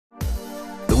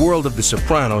world of The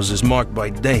Sopranos is marked by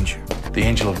danger. The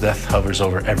angel of death hovers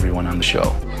over everyone on the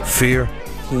show. Fear.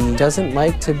 He doesn't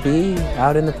like to be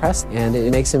out in the press, and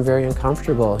it makes him very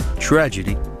uncomfortable.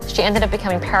 Tragedy. She ended up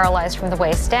becoming paralyzed from the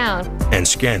waist down. And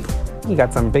scandal. You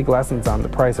got some big lessons on the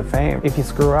price of fame. If you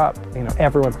screw up,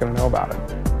 everyone's going to know about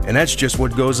it. And that's just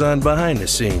what goes on behind the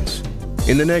scenes.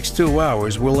 In the next 2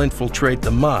 hours, we'll infiltrate the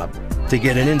mob to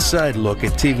get an inside look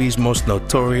at TV's most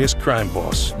notorious crime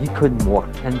boss. You couldn't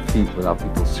walk 10 feet without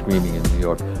people screaming in New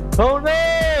York,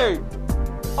 "Tony!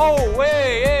 Oh,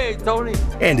 hey, Tony!"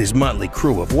 And his motley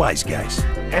crew of wise guys.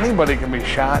 Anybody can be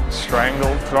shot,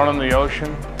 strangled, thrown in the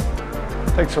ocean.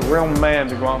 It takes a real man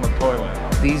to go out in the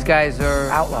toilet. These guys are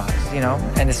outlaws,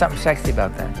 and there's something sexy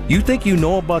about that. You think you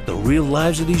know about the real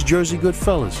lives of these Jersey good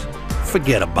fellas?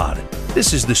 Forget about it.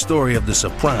 This is the story of The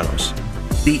Sopranos.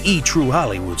 The true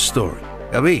Hollywood story.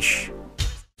 Avish.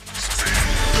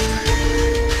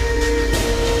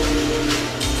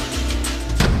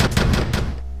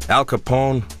 Al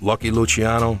Capone, Lucky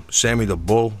Luciano, Sammy the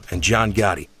Bull, and John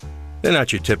Gotti. They're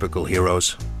not your typical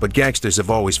heroes, but gangsters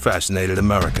have always fascinated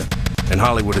America, and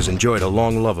Hollywood has enjoyed a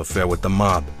long love affair with the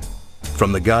mob.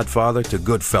 From The Godfather to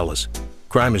Goodfellas,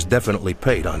 crime is definitely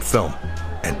paid on film,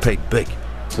 and paid big.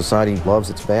 Society loves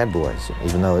its bad boys,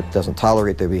 even though it doesn't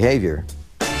tolerate their behavior.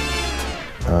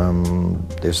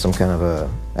 There's some kind of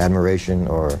admiration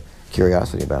or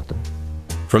curiosity about them.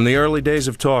 From the early days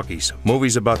of talkies,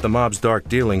 movies about the mob's dark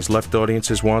dealings left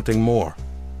audiences wanting more.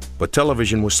 But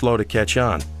television was slow to catch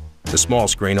on. The small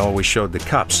screen always showed the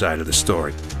cop side of the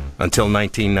story, until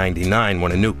 1999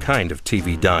 when a new kind of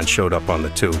TV don showed up on the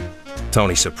tube.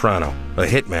 Tony Soprano, a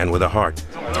hitman with a heart.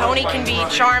 Tony can be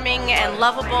charming and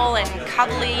lovable and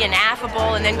cuddly and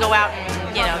affable and then go out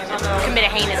and, commit a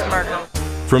heinous murder.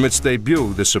 From its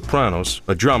debut, The Sopranos,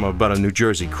 a drama about a New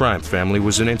Jersey crime family,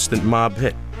 was an instant mob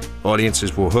hit.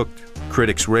 Audiences were hooked,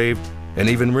 critics raved, and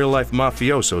even real-life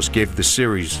mafiosos gave the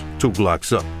series 2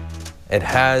 blocks up. It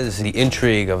has the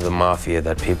intrigue of the mafia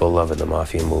that people love in the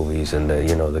mafia movies, and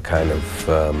the kind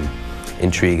of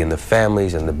intrigue in the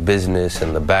families and the business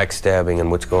and the backstabbing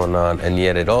and what's going on, and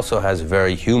yet it also has a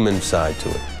very human side to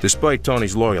it. Despite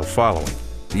Tony's loyal following,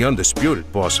 the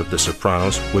undisputed boss of The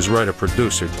Sopranos was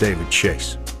writer-producer David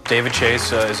Chase. David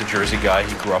Chase is a Jersey guy.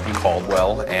 He grew up in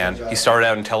Caldwell, and he started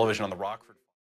out in television on The Rock.